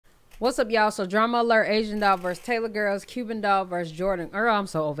What's up, y'all? So drama alert, AsianDoll versus TaylorGirlz, Cuban Doll versus Jordan. I'm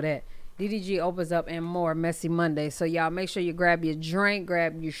so over that. DDG opens up and more Messy Monday. So y'all make sure you grab your drink,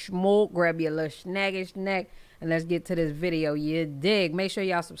 grab your smoke, grab your little snaggy snack, and let's get to this video. You dig? Make sure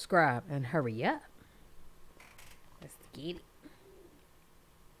y'all subscribe and hurry up. Let's get it.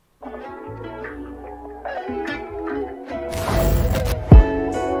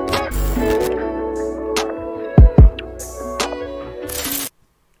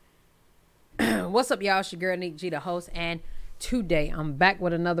 What's up, y'all? It's your girl Nick G, the host, and today I'm back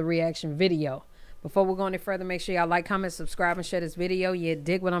with another reaction video. Before we go any further, make sure y'all like, comment, subscribe, and share this video. You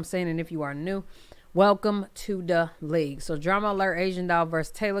dig what I'm saying? And if you are new, welcome to the league. So drama alert, AsianDoll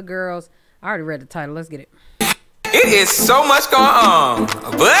versus TaylorGirlz. I already read the title. Let's get it. It is so much going on,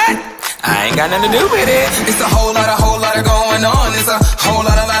 but I ain't got nothing to do with it. It's a whole lot of going on. It's a whole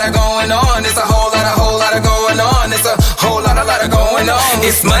lot of going on. It's a whole lot of going on. It's a whole lot of going on.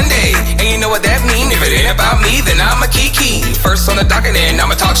 It's Monday, and you know what that mean. If it ain't about me, then I'm a kiki. First on the docket, and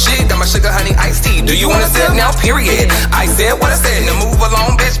I'ma talk shit. I'm a sugar honey iced tea. Do you wanna sip now? Period. I said what I said. Now move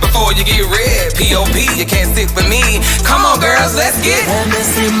along, bitch, before you get red. P.O.P. You can't stick with me. Come on, girls, let's get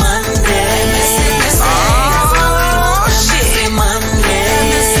Messy Monday.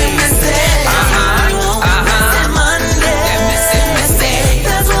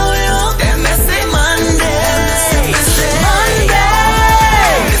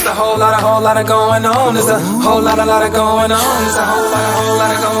 Whole lot of going on. There's a whole lot of going on. There's a whole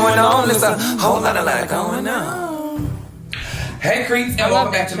lot of going on. There's a whole lot of going on. Hey creeps, and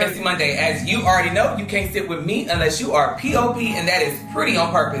welcome back to Messy Monday. As you already know, you can't sit with me unless you are P.O.P. and that is pretty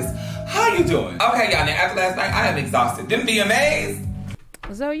on purpose. How you doing? Okay, y'all, now after last night, I am exhausted. Them VMAs.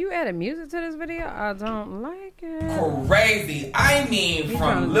 So you added music to this video? I don't like it. Crazy. I mean,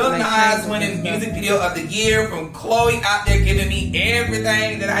 from Lil Nas winning music video of the year, from Chloe out there giving me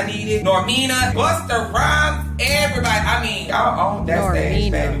everything that I needed, Normina, Busta Rhymes, everybody. I mean, y'all on that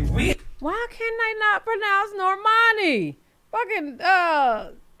stage, baby. Why can they not pronounce Normani? Fucking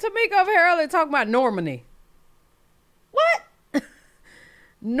Tamika over here earlier talking about Normani. What?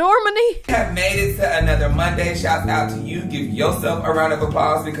 Normani have made it to another Monday. Shout out to you. Give yourself a round of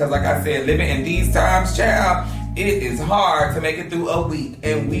applause because, like I said, living in these times, child, it is hard to make it through a week,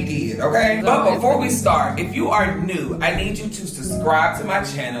 and we did, okay? But before we start, if you are new, I need you to subscribe to my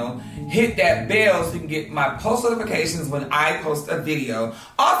channel, hit that bell so you can get my post notifications when I post a video.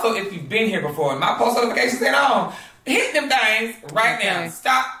 Also, if you've been here before and my post notifications ain't on, hit them things right now.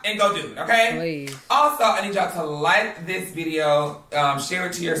 Stop and go do it, okay? Please. Also, I need y'all to like this video, share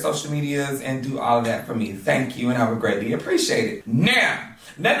it to your social medias, and do all of that for me. Thank you, and I would greatly appreciate it. Now,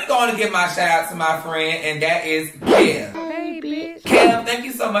 let me go on and give my shout out to my friend, and that is Kev. Hey, bitch. Kev, thank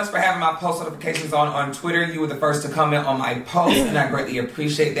you so much for having my post notifications on Twitter. You were the first to comment on my post, and I greatly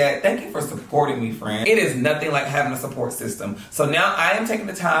appreciate that. Thank you for supporting me, friend. It is nothing like having a support system. So now I am taking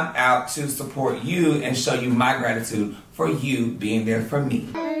the time out to support you and show you my gratitude for you being there for me.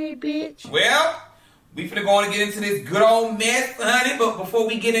 Hey, bitch. Well, we finna go on and get into this good old mess, honey. But before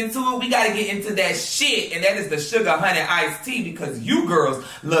we get into it, we gotta get into that shit. And that is the sugar honey iced tea, because you girls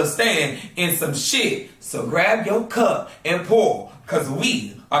love staying in some shit. So grab your cup and pour, because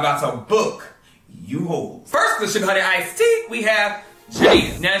we are about to book you hoes. First, the sugar honey iced tea, we have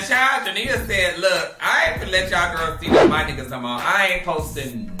Jania. Now, child, Jania said, look, I ain't finna let y'all girls see that my niggas no more. I ain't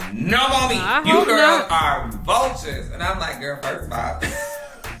posting no more me. You girls are vultures. And I'm like, girl, first of all,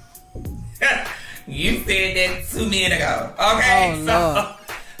 you said that 2 minutes ago, okay? Oh, so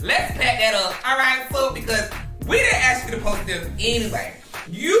let's pack that up, all right, so because we didn't ask you to post them anyway.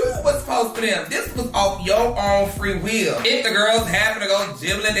 You was supposed to them. This was off your own free will. If the girls happen to go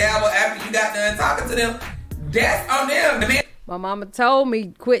jibbling dabble after you got done talking to them, that's on them. The man. My mama told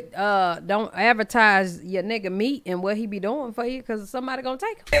me quit, don't advertise your nigga meat and what he be doing for you, because somebody gonna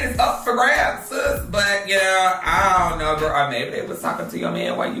take him. It's up for grabs, sis. But, you know, I don't know, girl. Or maybe they was talking to your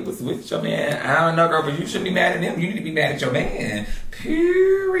man while you was with your man. I don't know, girl, but you shouldn't be mad at him. You need to be mad at your man.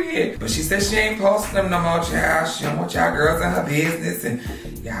 Period. But she said she ain't posting them no more, child. She don't want y'all girls in her business, and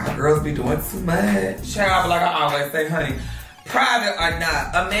y'all girls be doing too much. Child, but like I always say, honey, private or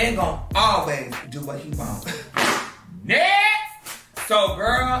not, a man gonna always do what he wants. Next! So,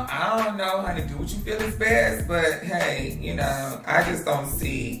 girl, I don't know how to do what you feel is best, but hey, you know, I just don't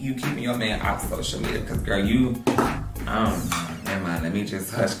see you keeping your man off social media, because, girl, you, I don't know. Never mind, let me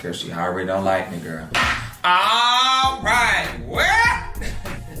just hush, girl. She already don't like me, girl. All right, well,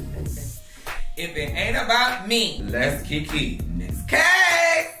 if it ain't about me, let's kiki. Next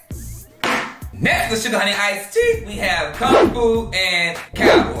case. Next with Sugar Honey Iced Tea, we have Kung Fu and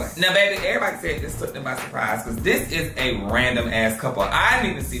Cowboy. Now, baby, everybody said this took them by surprise because this is a random ass couple. I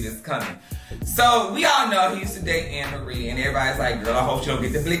didn't even see this coming. So we all know he used to date Anne Marie, and everybody's like, girl, I hope she don't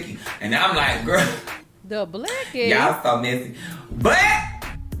get the blicky. And I'm like, girl, the blicky. Y'all so messy. But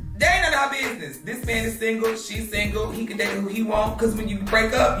they ain't none of our business. This man is single, she's single, he can date who he wants, because when you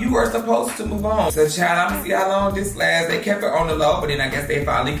break up, you are supposed to move on. So child, I'm gonna see how long this lasts. They kept her on the low, but then I guess they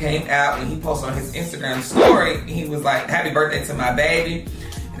finally came out when he posted on his Instagram story. He was like, happy birthday to my baby.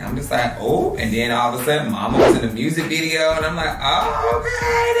 And I'm just like, oh, and then all of a sudden, mama was in the music video, and I'm like, oh,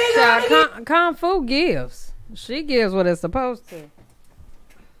 okay. Child, Kung Fu gives. She gives what it's supposed to.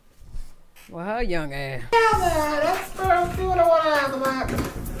 Well, her young ass. That's what I want to ask about.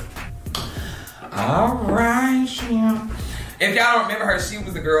 All right, if y'all don't remember her, she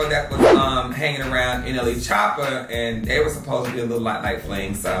was the girl that was hanging around NLE Chopper, and they were supposed to be a little like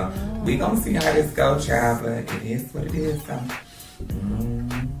fling. So we gonna see how this goes, child. But it is what it is. So.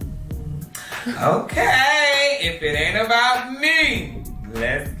 Okay, if it ain't about me,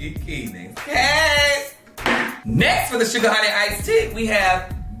 let's get key. Okay. Next for the Sugar Honey Iced Tea, we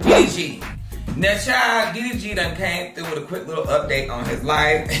have DDG. Now, child, DDG done came through with a quick little update on his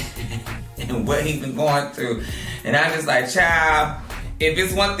life and what he's been going through. And I'm just like, child, if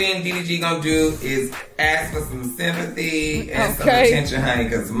it's one thing DDG gonna do is ask for some sympathy and some attention, honey,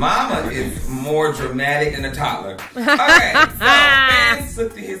 because mama is more dramatic than a toddler. Okay, so fans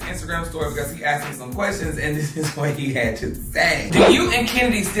took to his Instagram story because he asked me some questions, and this is what he had to say. Do you and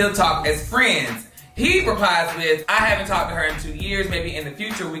Kennedy still talk as friends? He replies with, I haven't talked to her in 2 years. Maybe in the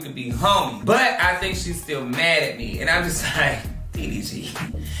future we could be homies. But I think she's still mad at me. And I'm just like, DDG,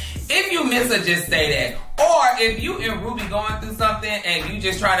 if you miss her, just say that. Or if you and Ruby going through something and you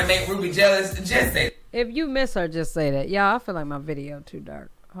just trying to make Ruby jealous, just say that. If you miss her, just say that. Y'all, I feel like my video too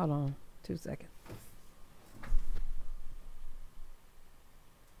dark. Hold on 2 seconds.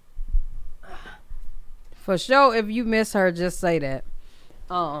 For sure, if you miss her, just say that.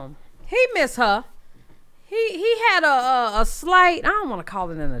 He miss her. He had a slight, I don't want to call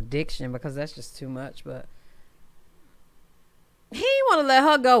it an addiction because that's just too much, but he want to let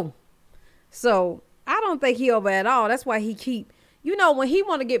her go. So I don't think he over at all. That's why he keep, you know, when he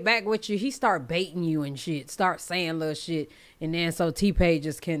want to get back with you, he start baiting you and shit, start saying little shit, and then so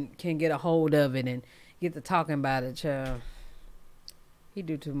T-Pages can get a hold of it and get to talking about it, child. He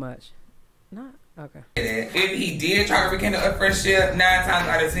do too much. Not okay. If he did try to rekindle a friendship, 9 times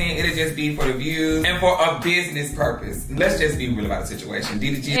out of 10, it'll just be for the views and for a business purpose. Let's just be real about the situation.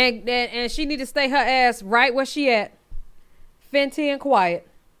 DDG and she need to stay her ass right where she at, Fenty and quiet,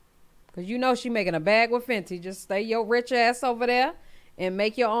 cause you know she making a bag with Fenty. Just stay your rich ass over there and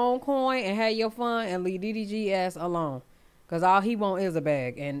make your own coin and have your fun and leave DDG ass alone, cause all he want is a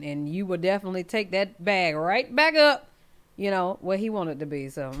bag, and you will definitely take that bag right back up. You know, where he wanted to be,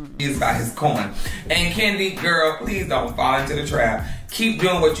 so. He's about his coin. And Kennedy, girl, please don't fall into the trap. Keep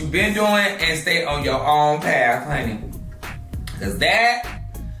doing what you've been doing and stay on your own path, honey. Because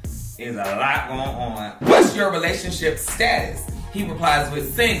that is a lot going on. What's your relationship status? He replies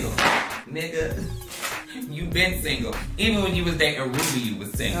with single. Nigga, you been single. Even when you was dating Ruby, you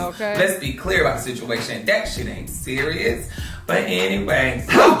was single. Okay. Let's be clear about the situation. That shit ain't serious. But anyway,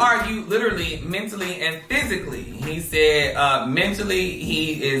 how are you literally, mentally, and physically? He said mentally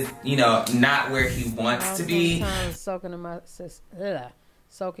he is, you know, not where he wants to be. Soaking in my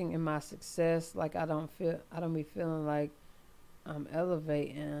success, like I don't be feeling like I'm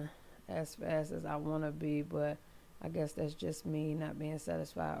elevating as fast as I want to be, but I guess that's just me not being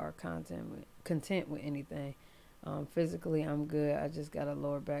satisfied or content with anything. Physically, I'm good. I just got a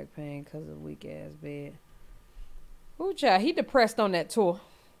lower back pain because of weak ass bed. Ooh, child, he depressed on that tour.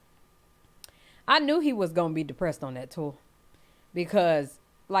 I knew he was gonna be depressed on that tour because,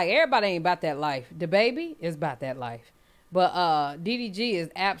 like, everybody ain't about that life. The baby is about that life, but DDG is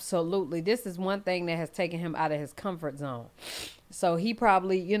absolutely. This is one thing that has taken him out of his comfort zone. So he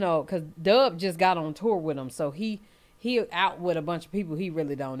probably, you know, because Dub just got on tour with him, so he out with a bunch of people he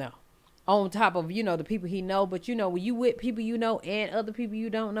really don't know. On top of, you know, the people he know, but you know, when you with people you know and other people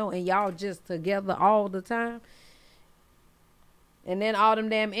you don't know, and y'all just together all the time. And then all them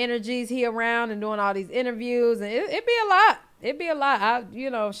damn energies he around and doing all these interviews, and it be a lot. It be a lot. I, you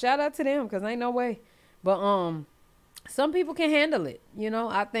know, shout out to them because ain't no way. But some people can handle it. You know,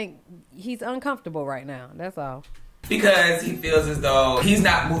 I think he's uncomfortable right now. That's all. Because he feels as though he's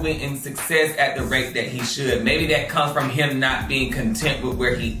not moving in success at the rate that he should. Maybe that comes from him not being content with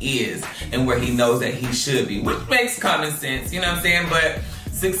where he is and where he knows that he should be, which makes common sense. You know what I'm saying? But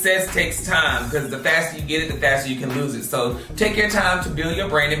success takes time because the faster you get it, the faster you can lose it. So take your time to build your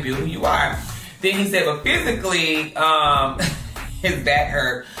brand and build who you are. Then he said, but physically, his back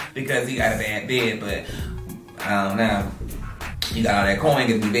hurt because he got a bad bed. But I don't know. You got all that coin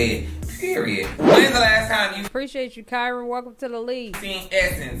in the bed. Period. When's the last time you appreciate you, Kyron? Welcome to the league. Seen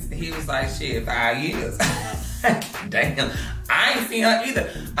Essence? He was like, shit, 5 years. Damn. I ain't seen her either.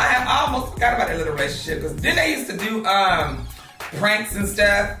 I have almost forgot about that little relationship. Because then they used to do pranks and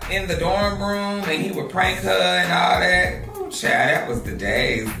stuff in the dorm room. And he would prank her and all that. Oh, child, that was the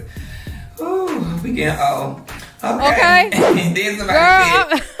days. Ooh, we getting old. Okay. And then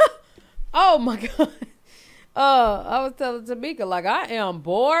somebody said, oh my God. I was telling Tamika, like, I am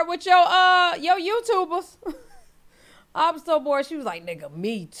bored with your YouTubers. I'm so bored. She was like, nigga,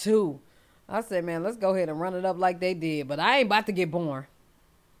 me too. I said, man, let's go ahead and run it up like they did. But I ain't about to get boring.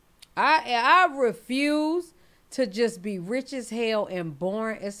 I refuse to just be rich as hell and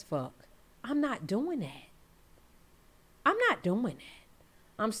boring as fuck. I'm not doing that. I'm not doing that.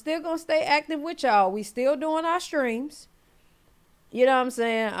 I'm still going to stay active with y'all. We still doing our streams. You know what I'm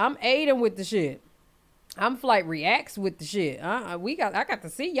saying? I'm aiding with the shit. I'm flight reacts with the shit. I got to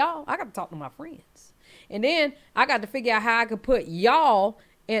see y'all. I got to talk to my friends. And then I got to figure out how I could put y'all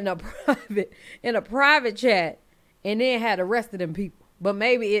in a private chat and then have the rest of them people. But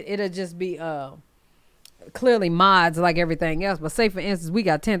maybe it'll just be clearly mods like everything else. But say for instance, we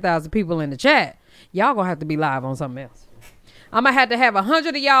got 10,000 people in the chat. Y'all gonna have to be live on something else. I'm gonna have to have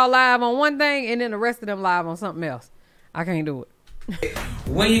 100 of y'all live on one thing and then the rest of them live on something else. I can't do it.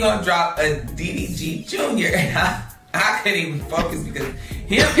 When you gonna drop a DDG Junior? I couldn't even focus because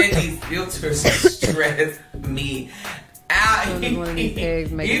him and these filters stress me out. He be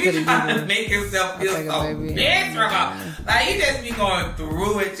trying to make himself feel so miserable. Like he just be going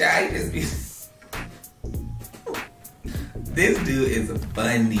through it, y'all. He just be. This dude is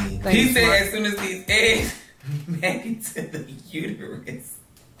funny. He said as soon as these eggs make it to the uterus.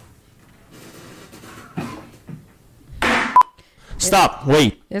 Stop.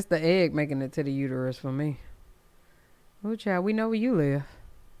 Wait. It's the egg making it to the uterus for me. Oh, child, we know where you live.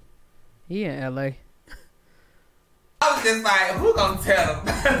 He in L.A. I was just like, who gonna tell him?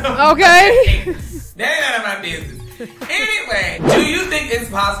 Okay. That ain't none of my business. Anyway, do you think it's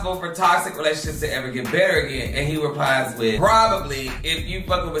possible for toxic relationships to ever get better again? And he replies with, probably, if you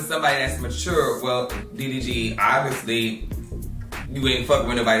fucking with somebody that's mature. Well, DDG, obviously, you ain't fucking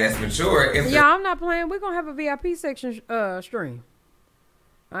with nobody that's mature. Yeah, I'm not playing. We're gonna have a VIP section stream.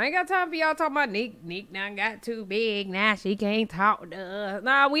 I ain't got time for y'all talking about Nick now got too big. Now she can't talk to us.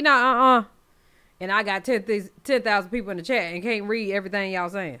 Nah, we not, And I got 10,000 people in the chat and can't read everything y'all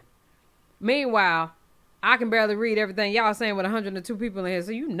saying. Meanwhile, I can barely read everything y'all saying with 102 people in here.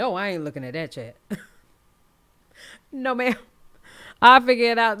 So you know I ain't looking at that chat. No, ma'am. I'll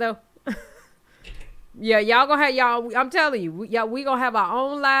figure it out, though. Yeah, y'all gonna have y'all. I'm telling you, we gonna have our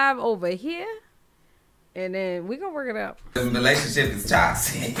own live over here. And then we gonna work it out. The relationship is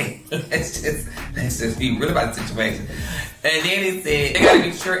toxic. let's just be real about the situation. And then he said, they gotta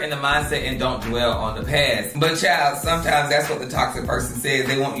be sure in the mindset and don't dwell on the past. But child, sometimes that's what the toxic person says.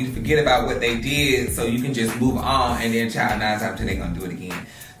 They want you to forget about what they did so you can just move on. And then child, 9 times they're gonna do it again.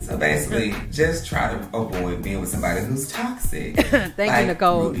 So basically, just try to avoid being with somebody who's toxic. Thank you,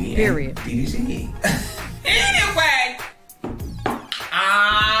 Nicole. Ruby Period. DDG. Anyway,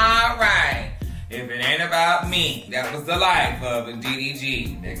 all right. If it ain't about me, that was the life of a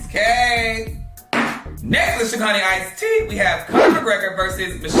DDG. Next case. Next is Shikani Ice-T. We have Conor McGregor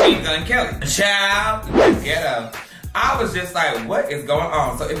versus Machine Gun Kelly. Child, ghetto. I was just like, what is going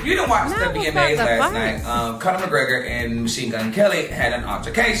on? So if you didn't watch the VMAs last night, Conor McGregor and Machine Gun Kelly had an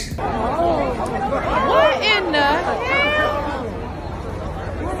altercation. What in the hell?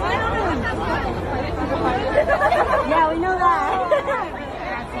 Yeah, we know that.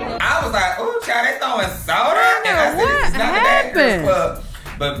 I was like, oh, child, they throwing soda? And I said, this is not the Bad Girls Club.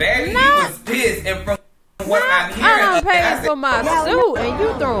 But baby, he was pissed. And from what I'm hearing, I done paid for my suit and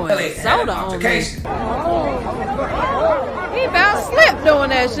you throwing soda on me. He about slipped doing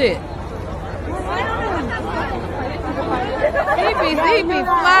that shit. He be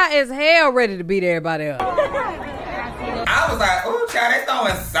fly as hell ready to beat everybody up. I was like, oh, child, they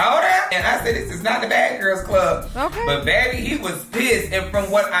throwing soda? And I said, this is not the Bad Girls Club. Okay. But baby, he was pissed. And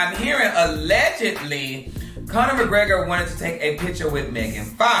from what I'm hearing, allegedly, Conor McGregor wanted to take a picture with Megan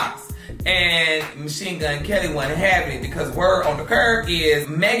Fox. And Machine Gun Kelly wasn't having it because word on the curb is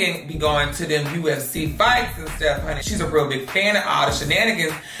Megan be going to them UFC fights and stuff, honey. She's a real big fan of all the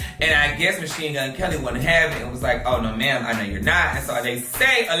shenanigans. And I guess Machine Gun Kelly wasn't having it and was like, oh no ma'am, I know you're not. And so they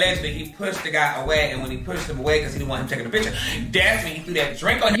say allegedly he pushed the guy away, and when he pushed him away because he didn't want him taking a picture, that's when he threw that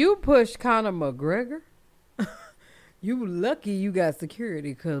drink on him. You pushed Conor McGregor? You lucky you got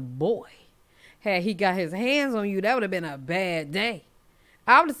security, cause boy, had he got his hands on you, that would have been a bad day.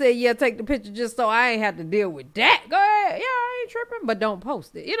 I would have said, yeah, take the picture just so I ain't have to deal with that. Go ahead. Yeah, I ain't tripping, but don't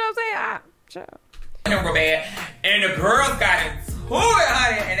post it. You know what I'm saying? Real bad. And the girls got into it,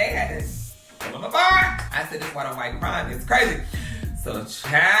 honey, and they had to pull them apart. I said, this is why the white crime is crazy. So,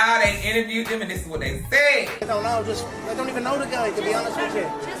 child, they interviewed them, and this is what they said. I don't know, I don't even know the guy, to be honest with you.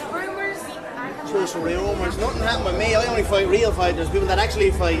 Just rumors. Just rumours. Nothing happened with me. I only fight real fighters, people that actually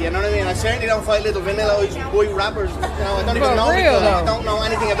fight, you know what I mean? I certainly don't fight little vanilla white rappers. You know, I don't even know the guy. I don't know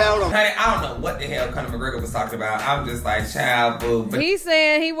anything about him. Honey, I don't know what the hell Conor McGregor was talking about. I'm just like, child, boo. But he's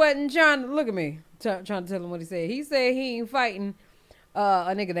saying he wasn't trying to, look at me, trying to tell him what he said. He said he ain't fighting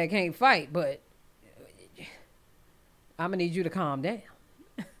a nigga that can't fight, but I'm gonna need you to calm down.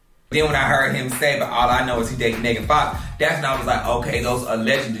 Then when I heard him say, but all I know is he dated Megan Fox, that's when I was like, okay, those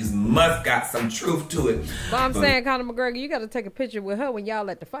allegedly must got some truth to it. But I'm saying, Conor McGregor, you got to take a picture with her when y'all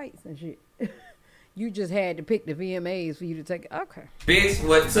at the fights and shit. You just had to pick the VMAs for you to take it. Okay. Bitch,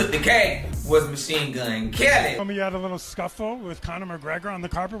 what took the cake was Machine Gun Kelly. Tell me you had a little scuffle with Conor McGregor on the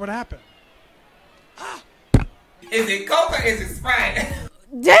carpet. What happened? Is it coke or is it Sprite?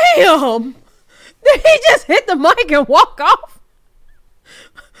 Damn! Did he just hit the mic and walk off?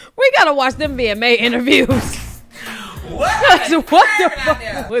 We gotta watch them VMA interviews. What? What the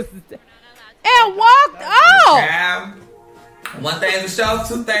fuck was that? And walked off. Yeah. One thing for sure,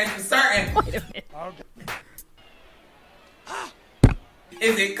 two things for certain. Okay.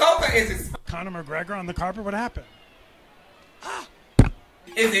 Is it coke or is it Conor McGregor on the carpet. What happened?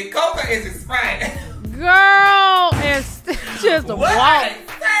 Is it coke or is it Sprite? Girl, and just walk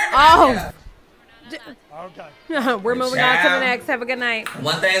off. Okay. We're moving on to the next. Have a good night.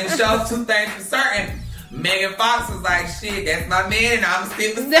 One thing for sure, two things for certain. Megan Fox was like, shit, that's my man, and I'm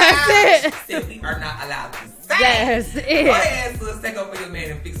still beside. That's it. Simply are not allowed to say. That's it. Go ahead, sis, take over for your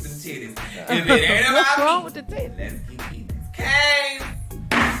man and fix them titties. If it ain't about What's wrong me, with the titties? let's keep this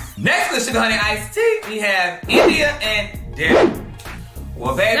case. Next with Sugar Honey Iced Tea, we have India and Debbie.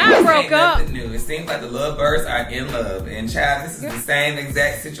 Well, baby, this ain't nothing new. It seems like the lovebirds are in love. And child, this is the same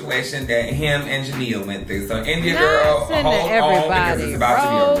exact situation that him and Janelle went through. So India girl, hold on, because it's about to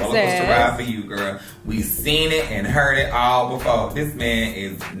be a roller coaster ride for you, girl. We've seen it and heard it all before. This man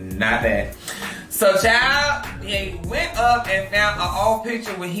is not that. So child, he went up and found an old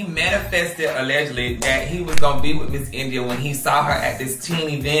picture when he manifested, allegedly, that he was going to be with Miss India when he saw her at this teen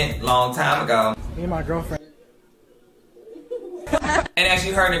event long time ago. Me and my girlfriend. And as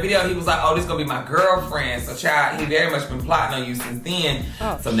you heard in the video, he was like, oh, this is going to be my girlfriend. So, child, he very much been plotting on you since then.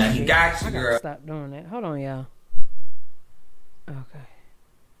 Oh, so now he got you, girl. Stop doing that. Hold on, y'all. Okay.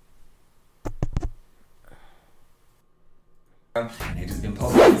 And they just been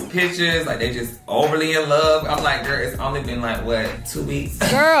posting these pictures, like they just overly in love. I'm like, girl, it's only been like, what, 2 weeks?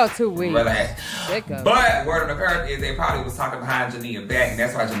 Girl, 2 weeks. Relax. But word on the curve is they probably was talking behind Janelle back, and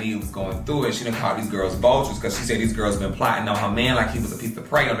that's why Janelle was going through it. She didn't call these girls vultures because she said these girls been plotting on her man like he was a piece of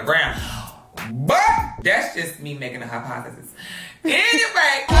prey on the ground. But that's just me making a hypothesis.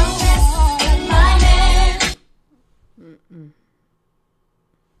 Anyway.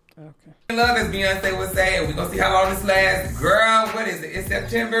 Okay. Love, as Beyonce would say, and we're gonna see how long this lasts. Girl, what is it? It's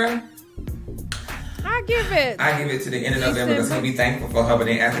September. I give it to the end of November because he'll be thankful for her. But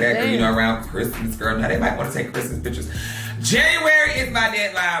then after that, girl, you know, around Christmas, girl, now they might want to take Christmas pictures. January is my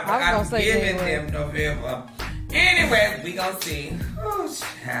deadline, but I'm giving them November. Anyway, we gonna see. Oh,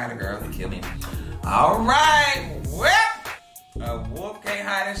 child, the girls kill me. All right, well, a wolf can't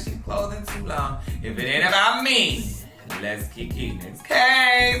hide in sheep clothing too long. If it ain't about me, let's keep next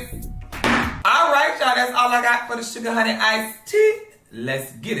case. All right, y'all, that's all I got for the Sugar Honey Iced Tea.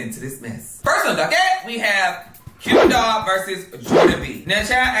 Let's get into this mess. First on the docket, we have AsianDoll versus Jordan B. Now,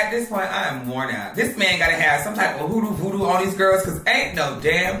 child, at this point, I am worn out. This man gotta have some type of voodoo on these girls, because ain't no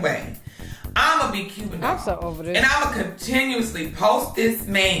damn way I'ma be AsianDoll. I'm so over this. And I'ma continuously post this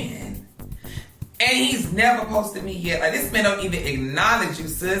man. And he's never posted me yet. Like, this man don't even acknowledge you,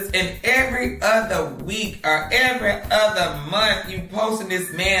 sis. And every other week or every other month, you posting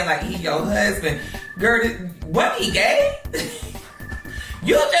this man like he your husband. Girl, wasn't he gay?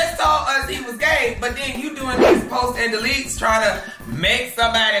 You just told us he was gay, but then you doing these posts and deletes trying to make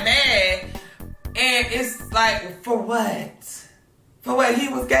somebody mad. And it's like, for what? For what? He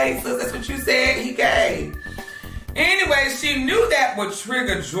was gay, sis. That's what you said. He gay. Anyway, she knew that would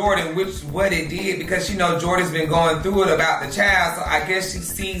trigger Jordan, which what it did, because she know Jordan's been going through it about the child, so I guess she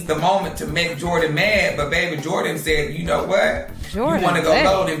seized the moment to make Jordan mad. But baby, Jordan said, you know what? Jordan, you want to go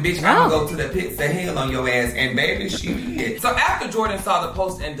low, then bitch, I'm going to go to the pits of hell on your ass. And baby, she did. So after Jordan saw the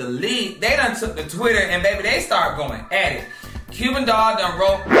post and delete, they done took to Twitter and baby, they start going at it. Cuban Doll done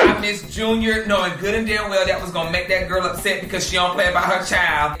wrote I Miss Junior, knowing good and damn well that was gonna make that girl upset because she don't play about her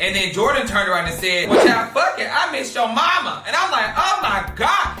child. And then Jordan turned around and said, well, child, fuck it, I miss your mama. And I'm like, oh my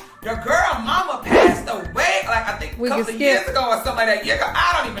God, your girl mama passed away, like I think a couple of years ago or something like that. Yeah,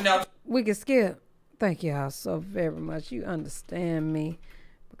 I don't even know. We can skip. Thank y'all so very much. You understand me.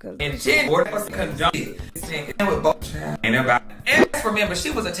 And Jen was conducted with both and about. And remember,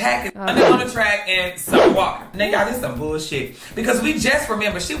 she was attacking on the track and Summer Walker. Now, y'all, this is some bullshit. Because we just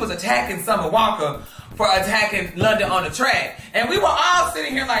remember she was attacking Summer Walker for attacking London on the track. And we were all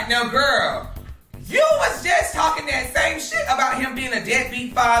sitting here like, no, girl, you was just talking that same shit about him being a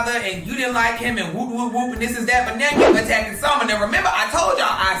deadbeat father and you didn't like him and whoop, whoop, whoop, and this is that. But now you attacking Summer. Now, remember, I told y'all,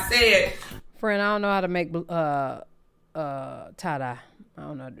 I said, friend, I don't know how to make tie-dye. I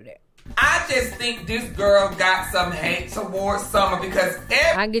don't know how to do that. I just think this girl got some hate towards Summer because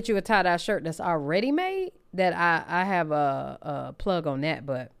I can get you a tie-dye shirt that's already made. That I have a plug on that,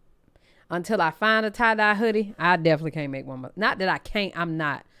 but until I find a tie-dye hoodie, I definitely can't make one. Not that I can't, I'm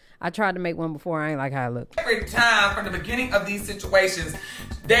not. I tried to make one before, I ain't like how it looked. Every time from the beginning of these situations,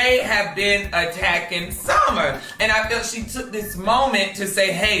 they have been attacking Summer. And I felt she took this moment to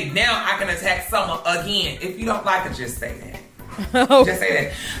say, hey, now I can attack Summer again. If you don't like her, just say that. Just say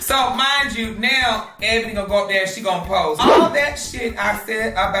that. So mind you, now Ebony gonna go up there and she gonna post. All that shit I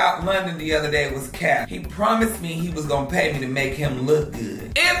said about London the other day was cap. He promised me he was gonna pay me to make him look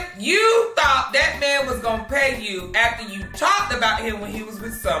good. If you thought that man was gonna pay you after you talked about him when he was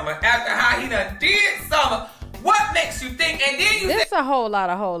with Summer, after how he done did Summer, what makes you think? And then you There's a whole lot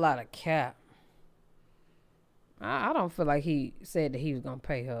of cap. I don't feel like he said that he was gonna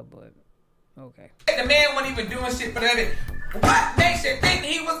pay her, but okay. The man wasn't even doing shit for that. What makes you think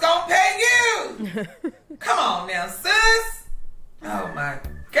he was gonna pay you? Come on now, sis. Oh my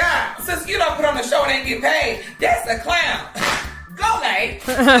God. Sis, you don't put on the show and ain't get paid. That's a clown. Go late.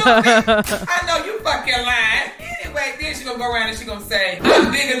 I know you fucking lying. Anyway, then she gonna go around and she gonna say, I'm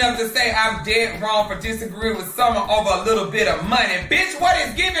big enough to say I'm dead wrong for disagreeing with Summer over a little bit of money. Bitch, what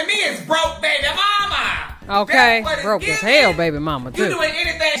it's giving me is broke baby mama. Okay, broke as hell, baby mama, too. You doing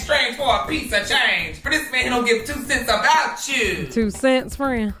anything strange for a piece of change. For this man, he don't give 2 cents about you. 2 cents,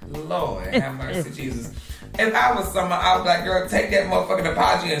 friend. Lord, have mercy, Jesus. If I was Summer, I was like, girl, take that motherfucking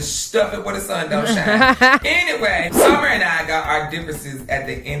apology and stuff it where the sun don't shine. Anyway, Summer and I got our differences at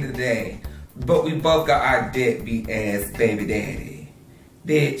the end of the day. But we both got our deadbeat ass baby daddy.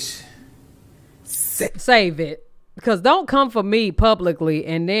 Bitch. Save it. Because don't come for me publicly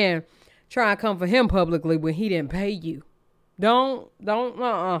and then try and come for him publicly when he didn't pay you. Don't,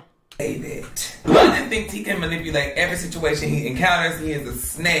 Save it. London thinks he can manipulate every situation he encounters. He is a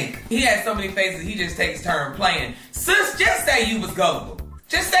snake. He has so many faces, he just takes turn playing. Sis, just say you was gullible.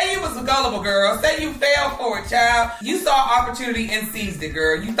 Just say you was a gullible, girl. Say you fell for it, child. You saw opportunity and seized it,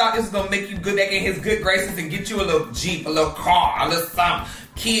 girl. You thought this was gonna make you good back in his good graces and get you a little Jeep, a little car, a little something.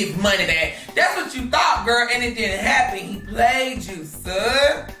 Kids' money back. That's what you thought, girl, and it didn't happen. He played you,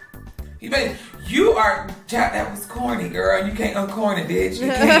 son. He played. You are, child, that was corny, girl. You can't uncorn it, bitch. You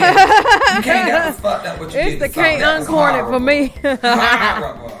can't. You can't. That was fucked up what you did. It's the can't uncorn it for me.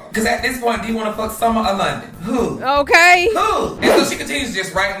 Horrible. Because at this point, do you want to fuck Summer or London? Who? Okay. Who? And so she continues to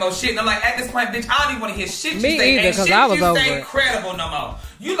just write more shit. And I'm like, at this point, bitch, I don't even want to hear shit you me say. Either, because I was over it. Ain't credible no more.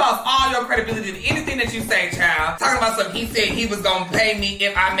 You lost all your credibility to anything that you say, child. Talking about something he said he was going to pay me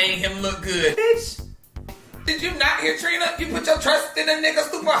if I made him look good. Bitch. Did you not hear Trina? You put your trust in a nigga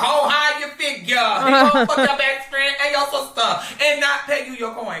super hoe high your figure. He gonna fuck your best friend and your sister and not pay you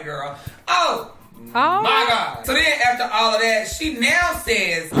your coin, girl. Oh my God. So then after all of that, she now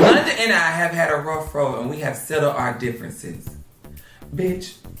says, London and I have had a rough road and we have settled our differences.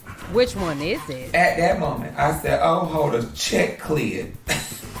 Bitch. Which one is it? At that moment, I said, oh, hold on, check cleared.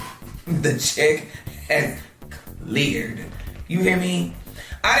 The check has cleared. You hear me?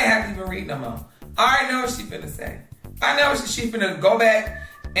 I didn't have to even read no more. I already know what she finna say. I know she finna go back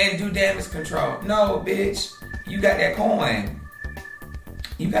and do damage control. No, bitch. You got that coin.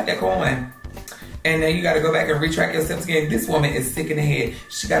 You got that coin. And then you gotta go back and retract your steps again. This woman is sick in the head.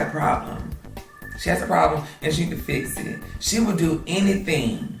 She got a problem. She has a problem and she need to fix it. She will do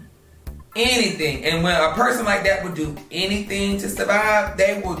anything. Anything. And when a person like that would do anything to survive,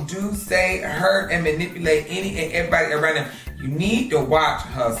 they will do, say, hurt, and manipulate any and everybody around them. You need to watch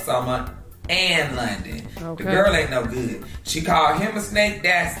her, Summer and London. Okay. The girl ain't no good. She called him a snake.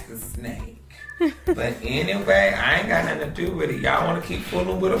 That's the snake. But anyway, I ain't got nothing to do with it. Y'all want to keep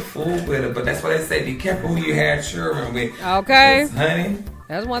fooling with her, fool with her. But that's what they say. Be careful who you have children with. Okay. Honey.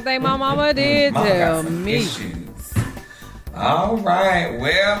 That's one thing my mama did tell me. Issues. All right.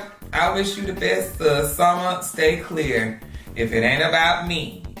 Well, I wish you the best, Summer. Stay clear. If it ain't about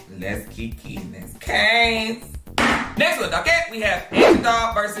me, let's keep keeping this case. Next one, okay? We have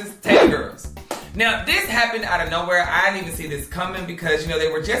AsianDoll versus TaylorGirlz. Now, this happened out of nowhere. I didn't even see this coming because, you know, they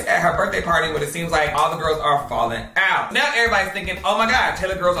were just at her birthday party where it seems like all the girls are falling out. Now, everybody's thinking, oh my God,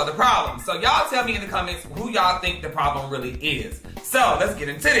 TaylorGirlz are the problem. So, y'all tell me in the comments who y'all think the problem really is. So, let's get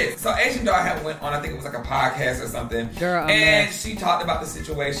into this. So, AsianDoll had went on, I think it was like a podcast or something. Girl, and she talked about the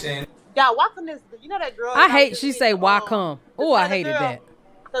situation. Yeah, Wacom is, you know that girl. I hate, she say Wacom. Oh, I hated that.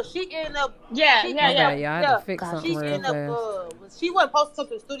 So she ended up, I had to fix something real fast. She wasn't supposed to come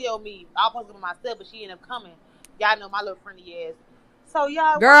to the studio with me. I was supposed to with myself, but she ended up coming. Y'all know my little friendly ass. So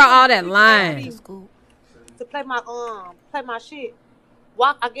y'all, girl, all that lying to play my shit.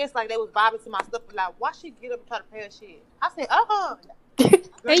 I guess like they was vibing to my stuff. Like, why she get up and try to play her shit? I said,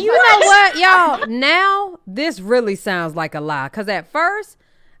 And you know what, y'all? Now this really sounds like a lie. Cause at first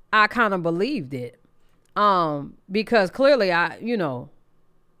I kind of believed it, because clearly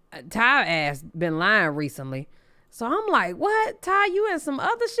Ty ass been lying recently. So I'm like, what? Ty, you in some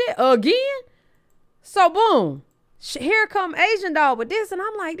other shit again? So boom, here come AsianDoll with this. And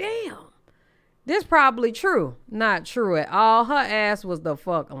I'm like, damn, this probably true. Not true at all. Her ass was the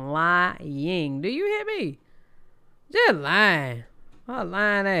fuck lying. Do you hear me? Just lying. Her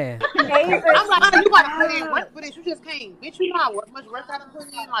lying ass. I'm like, you gotta put in work for this. You just can't. Bitch, you know how much work I done put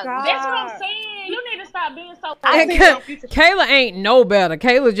in. Like, that's what I'm saying. You need to stop being so. Kayla ain't no better.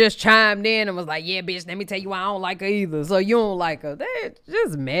 Kayla just chimed in and was like, yeah, bitch, let me tell you why I don't like her either. So you don't like her. They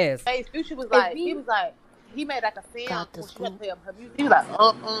just mess. Hey, Future was like, he made like a sound when she went to play her music. He was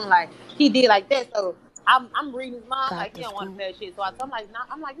like, like, he did like that. So I'm reading his mind like he don't want to play shit. So I'm like, nah,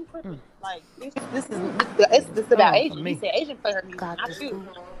 I'm like, you tripping. Like, this is about Asian. He said Asian play her music, not you.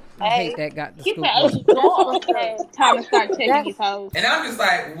 I hate that got the scoop. Time to start checking his hoes. And I'm just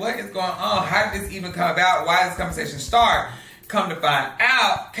like, what is going on? How did this even come about? Why did this conversation start? Come to find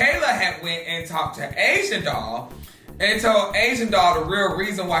out, Kayla had went and talked to AsianDoll and told AsianDoll the real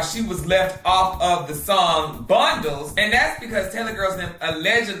reason why she was left off of the song Bundles. And that's because TaylorGirlz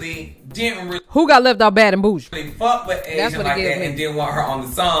allegedly didn't really... Who got left out bad and bougie? Fuck with Asian like that and didn't want her on the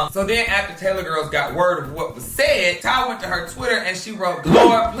song. So then after TaylorGirlz got word of what was said, Ty went to her Twitter and she wrote,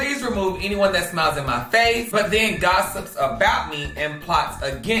 Lord, please remove anyone that smiles in my face, but then gossips about me and plots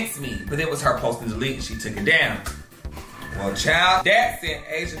against me. But it was her post and delete and she took it down. Well, child, that sent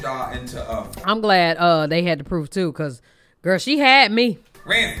AsianDoll into I'm glad they had the proof too, because, girl, she had me.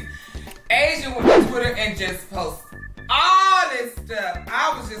 Ramsey. Asian went to Twitter and just post all this stuff.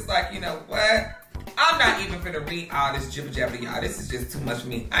 I was just like, you know what? I'm not even finna read all this jibber jabber to y'all. This is just too much for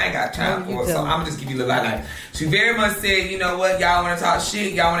me. I ain't got time for it, so I'm just give you a little highlight. She very much said, you know what? Y'all want to talk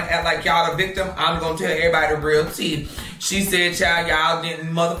shit? Y'all want to act like y'all the victim? I'm going to tell everybody the real tea. She said, child, y'all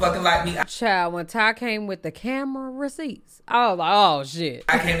didn't motherfucking like me. Child, when Ty came with the camera receipts, I was like, oh, shit.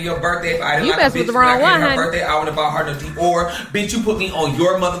 I came to your birthday. If I didn't you like messed with the wrong one, honey. Birthday, I would have bought her no Dior. Bitch, you put me on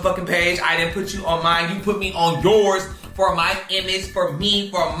your motherfucking page. I didn't put you on mine. You put me on yours for my image, for me,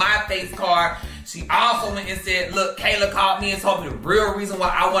 for my face card. She also went and said, look, Kayla called me and told me the real reason why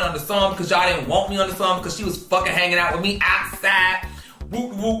I went on the song because y'all didn't want me on the song because she was fucking hanging out with me outside.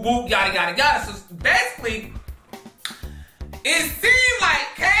 Whoop, whoop, whoop, yada, yada, yada. So basically, it seemed like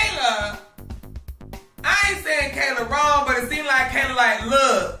Kayla, I ain't saying Kayla wrong, but it seemed like Kayla like,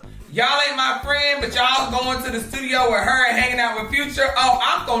 look, y'all ain't my friend, but y'all going to the studio with her and hanging out with Future. Oh,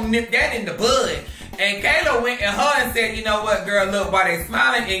 I'm gonna nip that in the bud. And Kayla went at her and said, you know what, girl, look, while they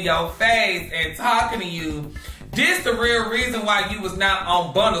smiling in your face and talking to you, this the real reason why you was not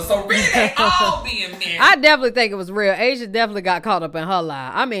on Bundle. So really, they all being men. I definitely think it was real. Asia definitely got caught up in her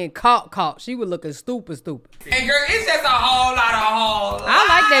lie. I mean, caught. She was looking stupid. And girl, it's just a whole lot of I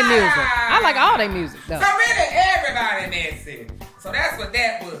like their music. I like all their music, though. So really, everybody messy. So that's what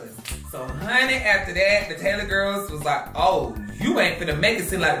that was. So, honey, after that, the TaylorGirlz was like, oh, you ain't finna make it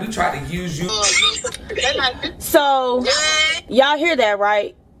seem like we tried to use you. So, y'all hear that,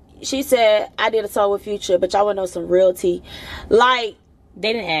 right? She said, I did a song with Future, but y'all want to know some real tea. Like,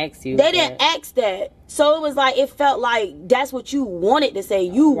 they didn't ask you. They didn't ask that. So, it was like, it felt like that's what you wanted to say.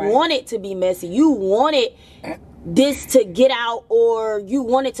 You wanted to be messy. You wanted this to get out, or you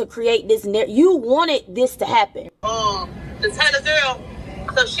wanted to create this. You wanted this to happen. The Taylor girl.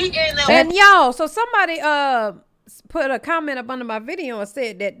 So she in there. And y'all, so somebody put a comment up under my video and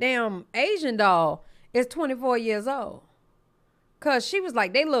said that damn AsianDoll is 24 years old. Cause she was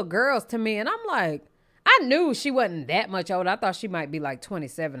like, they little girls to me. And I'm like, I knew she wasn't that much older. I thought she might be like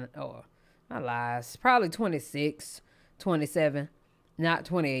 27 or, I lies, probably 26, 27, not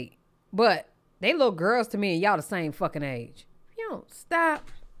 28. But they little girls to me and y'all the same fucking age. You don't stop.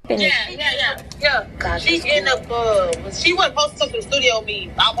 Yeah. God, she ended up, she wasn't supposed to come to the studio with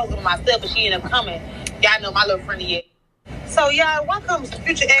me. I wasn't with myself, but she ended up coming. Y'all know my little friend yet. So, y'all, one comes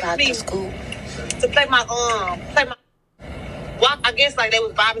Future asked me to play my, well, I guess, like, they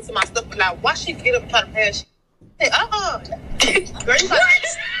was vibing to my stuff, but, like, why she get up and try to play her shit? I said, girl, you got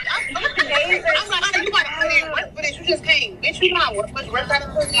I'm like, you got to put in work for this. You just can't. Bitch, you not work much work out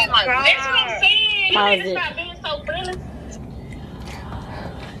of pussy. I'm like, that's what I'm saying. You need to stop being so friendly.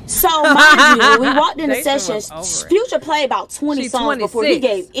 So, mind you, when we walked in the session, Future played about 20 songs 26. before he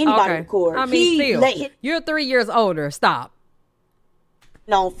gave anybody a record. I mean, still, you're 3 years older. Stop.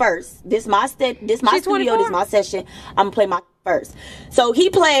 No, first. This my studio, this my session. I'm gonna play my first. So he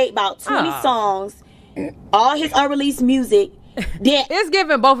played about 20 songs, all his unreleased music. Then it's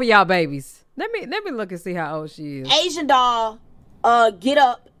giving both of y'all babies. Let me look and see how old she is. AsianDoll get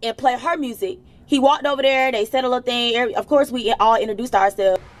up and play her music. He walked over there, they said a little thing. Of course, we all introduced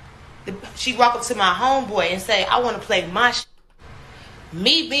ourselves. She walked up to my homeboy and say, I want to play my shit.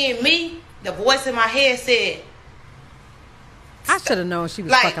 Me being me, the voice in my head said, I should have known she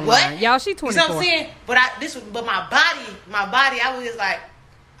was like, fucking what? lying. Y'all, she 24. You know what I'm saying? But my body, I was just like,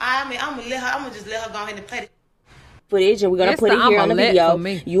 I'm gonna just let her go ahead and play it. Footage, and we're gonna put it here on the video.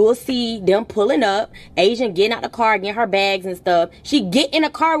 You will see them pulling up, Asian getting out the car, getting her bags and stuff. She get in a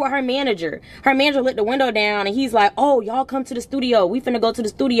car with her manager. Her manager let the window down, and he's like, "Oh, y'all come to the studio. We finna go to the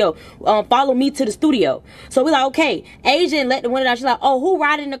studio. Follow me to the studio." So we're like, "Okay." Asian let the window down. She's like, "Oh, who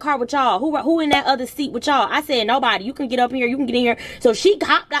riding in the car with y'all? Who in that other seat with y'all?" I said, "Nobody. You can get up here. You can get in here." So she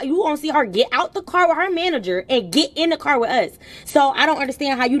hopped out. You gonna see her get out the car with her manager and get in the car with us. So I don't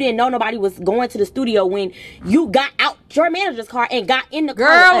understand how you didn't know nobody was going to the studio when you got out your manager's car and got in the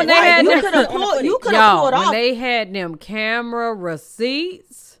car. Girl, when they had you could have pulled off. When they had them camera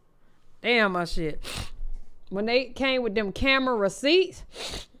receipts, damn my shit. When they came with them camera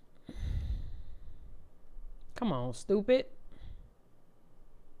receipts, come on, stupid.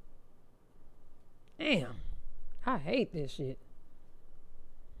 Damn, I hate this shit.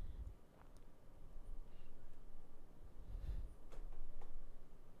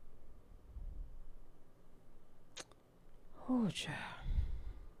 Oh, child.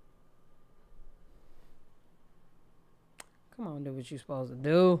 Come on, do what you're supposed to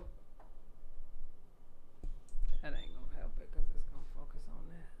do. That ain't gonna help it because it's gonna focus on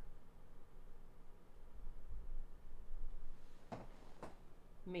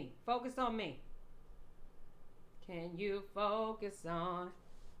that. Me. Focus on me. Can you focus on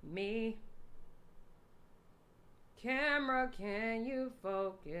me? Camera, can you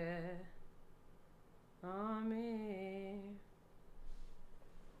focus on me?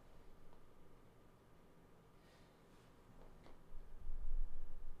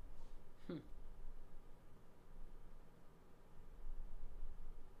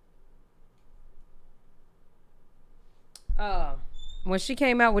 When she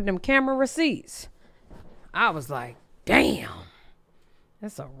came out with them camera receipts, I was like, damn,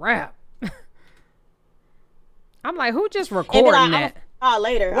 that's a wrap. I'm like, who just recording that?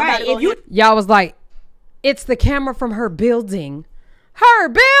 Later. Right. Y'all was like, it's the camera from her building. Her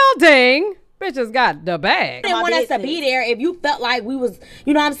building? Bitches got the bag. Didn't want us to be there. If you felt like we was,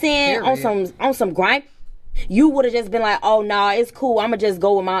 you know what I'm saying, on some grind, you would have just been like, oh, nah, it's cool. I'm going to just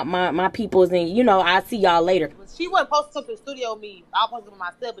go with my peoples and, you know, I'll see y'all later. She wasn't supposed to come to the studio with me. I was with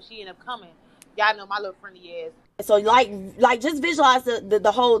myself, but she ended up coming. Y'all know my little friendly ass. So, like just visualize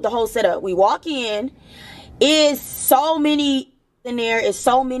the whole setup. We walk in. Is so many in there. Is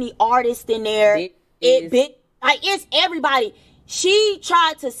so many artists in there. It's everybody. She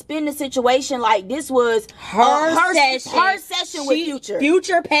tried to spin the situation like this was her session with Future.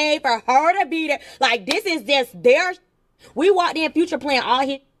 Future paid for her to be there. Like, this is just their... We walked in, Future playing all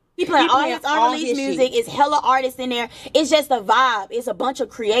his... He playing all his unreleased music. It's hella artists in there. It's just a vibe. It's a bunch of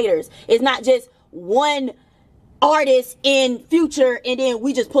creators. It's not just one artist in Future and then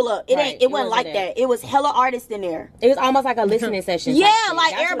we just pull up. It wasn't like that. It was hella artists in there. It was almost like a listening session. Yeah,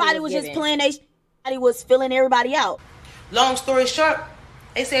 like everybody was just playing. Everybody was filling everybody out. Long story short,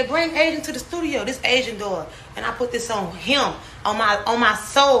 they said bring Asian to the studio. This AsianDoll, and I put this on him, on my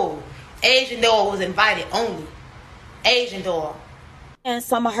soul. AsianDoll was invited only. AsianDoll. And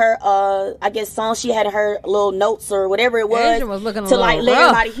some of her, I guess, songs she had her little notes or whatever it was, Asian was looking to like let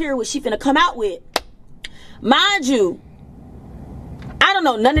rough. everybody hear what she finna come out with. Mind you, I don't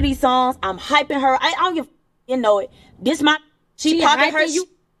know none of these songs. I'm hyping her. I don't give, you know it. This my she popping her.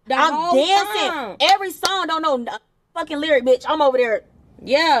 I'm dancing song. Every song. Don't know fucking lyric, bitch. I'm over there.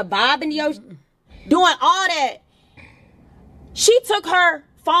 Yeah, Bob and the ocean, doing all that. She took her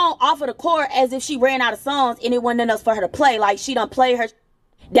phone off of the cord as if she ran out of songs and it wasn't enough for her to play. Like she done played her.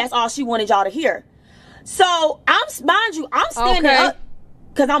 that's all she wanted y'all to hear. So I'm standing up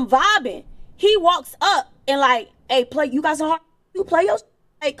because I'm vibing. He walks up and like, hey, you got some hard, you play your,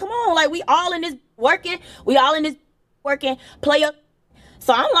 hey, come on, like we all in this working, play your.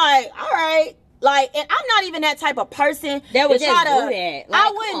 So I'm like, all right, like, and I'm not even that type of person that would just do that. Like,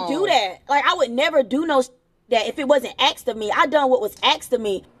 I wouldn't do that. Like, I would never do no that if it wasn't asked of me. I done what was asked of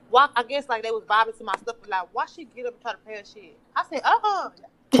me. Well, I guess like they was vibing to my stuff, like, why she get up and try to play her shit? I said,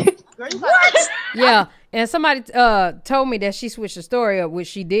 Girl, you what? Yeah, and somebody told me that she switched the story up, which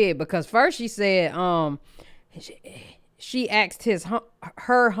she did, because first she said she asked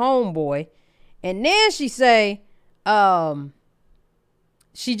her homeboy, and then she say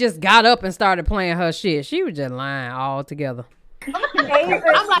she just got up and started playing her shit. She was just lying all together. I'm like, you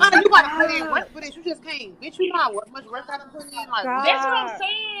gotta put in work for this. You just can't. Bitch, you know how much work I done put in. Like, that's what I'm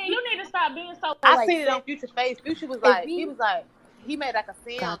saying. You need to stop being so. I seen it on Future's face. Future was like, he made like a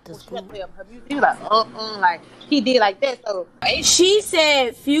sound when she had to play her music. He was like, like he did like that. So she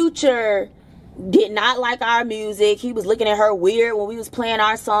said Future did not like our music. He was looking at her weird when we was playing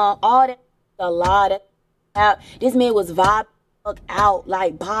our song. All that, a lot of out. This man was vibing out,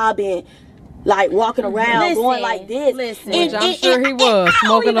 like bobbing, like walking around, going like this. Which I'm sure he was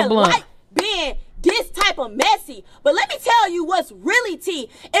smoking a blunt. Like being this type of messy. But let me tell you what's really tea.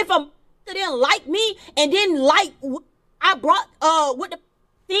 If a didn't like me and didn't like I brought with the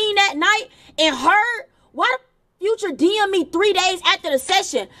scene that night and heard, why the Future DM me 3 days after the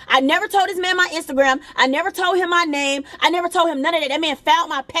session? I never told this man my Instagram. I never told him my name. I never told him none of that. That man found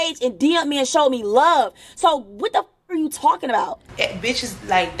my page and DM'd me and showed me love. So what the f are you talking about? Bitches,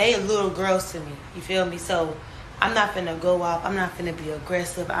 like, they little girls to me. You feel me? So I'm not finna go off. I'm not finna be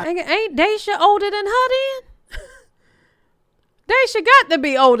aggressive. Ain't Daisha older than her then? Daisha got to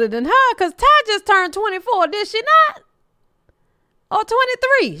be older than her, because Ty just turned 24. Did she not? Or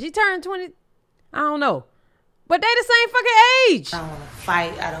 23. She turned 20. I don't know. But they the same fucking age. I don't want to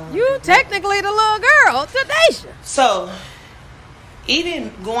fight. I don't want You technically the little girl to Daisha. So,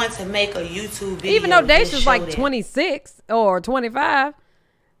 even going to make a YouTube video. Even though Daisha's like 26 or 25.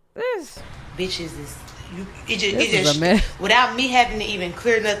 This bitches is, it just without me having to even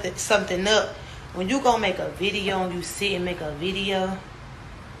clear something up. When you go make a video and you sit and make a video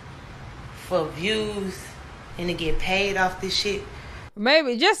for views and to get paid off this shit.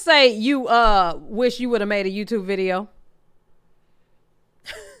 Maybe just say you wish you would have made a YouTube video.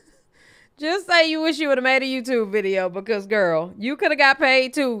 Just say you wish you would have made a YouTube video, because girl, you could have got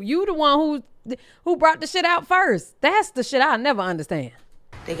paid too. You the one who brought the shit out first. That's the shit I never understand.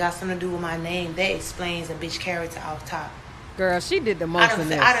 They got something to do with my name. That explains a bitch character off top. Girl, she did the most in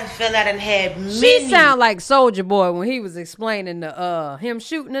there. I done feel I done had many. She sound like Soulja Boy when he was explaining the him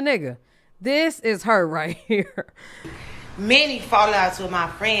shooting a nigga. This is her right here. Many fallouts with my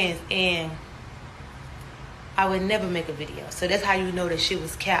friends, and I would never make a video. So that's how you know that shit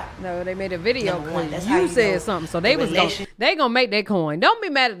was capped. No, they made a video because you said something. So they gonna make their coin. Don't be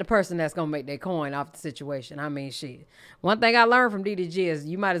mad at the person that's gonna make their coin off the situation. I mean, shit. One thing I learned from DDG is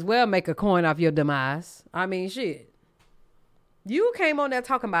you might as well make a coin off your demise. I mean, shit. You came on there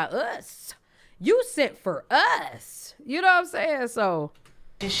talking about us. You sent for us. You know what I'm saying? So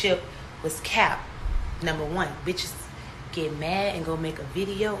relationship was capped. Number one, bitches get mad and go make a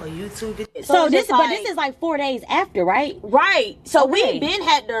video, a YouTube video. So this is like 4 days after, right? Right. So we been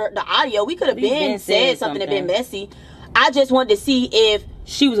had the audio. We could have been said something that been messy. I just wanted to see if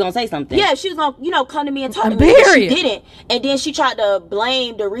she was gonna say something. Yeah, she was gonna, come to me and talk to me. She didn't. And then she tried to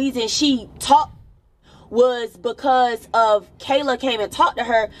blame the reason she talked was because of Kayla came and talked to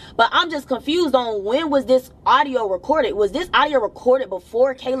her. But I'm just confused on when was this audio recorded? Was this audio recorded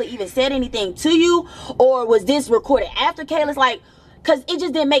before Kayla even said anything to you? Or was this recorded after Kayla's like, because it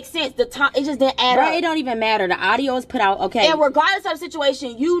just didn't make sense. The time, it just didn't add up. It don't even matter. The audio is put out, okay. And regardless of the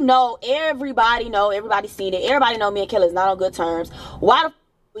situation, everybody's seen it. Everybody know me and Kayla's not on good terms. Why the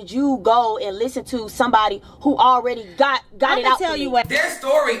would you go and listen to somebody who already got it out? Tell you what, their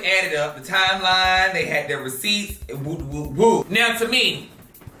story added up, the timeline, they had their receipts. Woo, woo, woo. Now to me,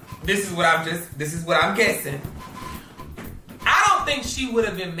 this is what I'm guessing. I don't think she would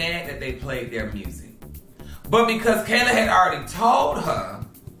have been mad that they played their music, but because Kayla had already told her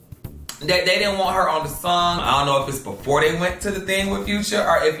that they didn't want her on the song. I don't know if it's before they went to the thing with Future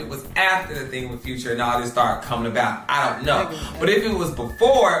or if it was after the thing with Future and all this started coming about. I don't know. But if it was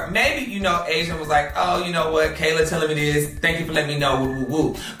before, maybe, Asian was like, oh, you know what? Kayla telling me this. Thank you for letting me know. Woo, woo,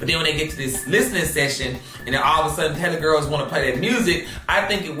 woo. But then when they get to this listening session and then all of a sudden TaylorGirlz want to play their music, I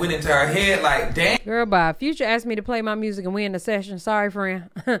think it went into her head like, damn. Girl, bye. Future asked me to play my music and we in the session. Sorry, friend.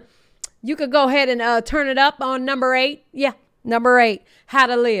 You could go ahead and turn it up on number 8. Yeah. Number 8, How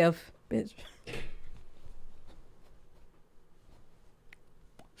to Live. Bitch.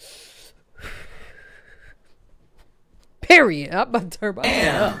 Period. I'm about to turn my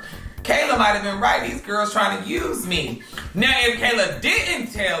Damn. Kayla might have been right. These girls trying to use me. Now, if Kayla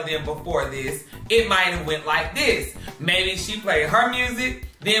didn't tell them before this, it might have went like this. Maybe she played her music,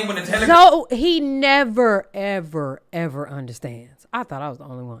 then when the TaylorGirlz... So he never, ever, ever understands. I thought I was the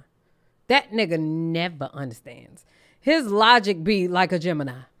only one. That nigga never understands. His logic be like a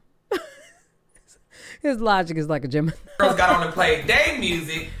Gemini. His logic is like a Gemini. Girls got on to play their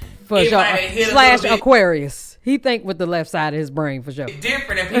music. For sure. Slash Aquarius. He think with the left side of his brain for sure.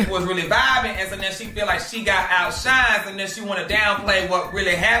 Different, and people was really vibing, and so then she feel like she got outshined, and then she want to downplay what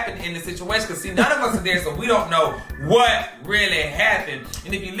really happened in the situation. Because see, none of us are there, so we don't know what really happened.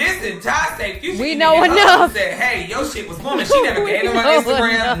 And if you listen, Ty said, we know enough. Said, hey, your shit was booming. She never gave him on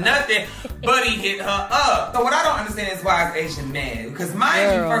Instagram, nothing, but he hit her up. So what I don't understand is why is Asian mad? Because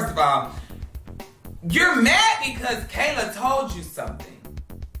mind you, first of all, you're mad because Kayla told you something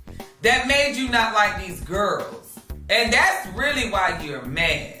that made you not like these girls. And that's really why you're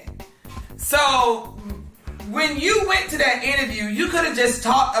mad. So, when you went to that interview, you could have just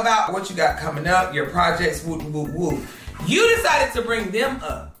talked about what you got coming up, your projects, whoop, whoop, whoop. You decided to bring them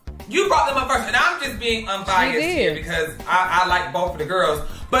up. You brought them up first. And I'm just being unbiased here because I like both of the girls.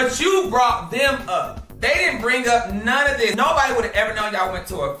 But you brought them up. They didn't bring up none of this. Nobody would have ever known y'all went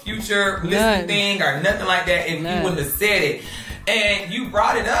to a future listening thing or nothing like that if you wouldn't have said it. And you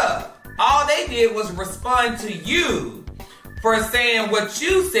brought it up. All they did was respond to you for saying what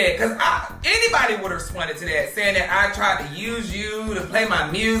you said. Because anybody would have responded to that, saying that I tried to use you to play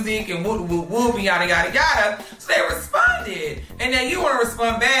my music and whoop, whoop, whoop, and yada, yada, yada. So they responded. And then you want to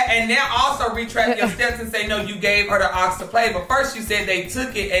respond back and now also retract your steps and say, no, you gave her the aux to play. But first you said they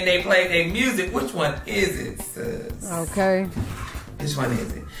took it and they played their music. Which one is it, sis? Okay. Which one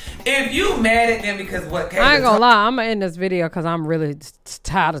is it? If you mad at them because what I ain't gonna lie, I'm gonna end this video because I'm really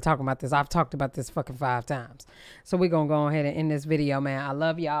tired of talking about this. I've talked about this fucking 5 times. So we're gonna go ahead and end this video, man. I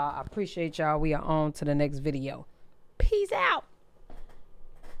love y'all. I appreciate y'all. We are on to the next video. Peace out.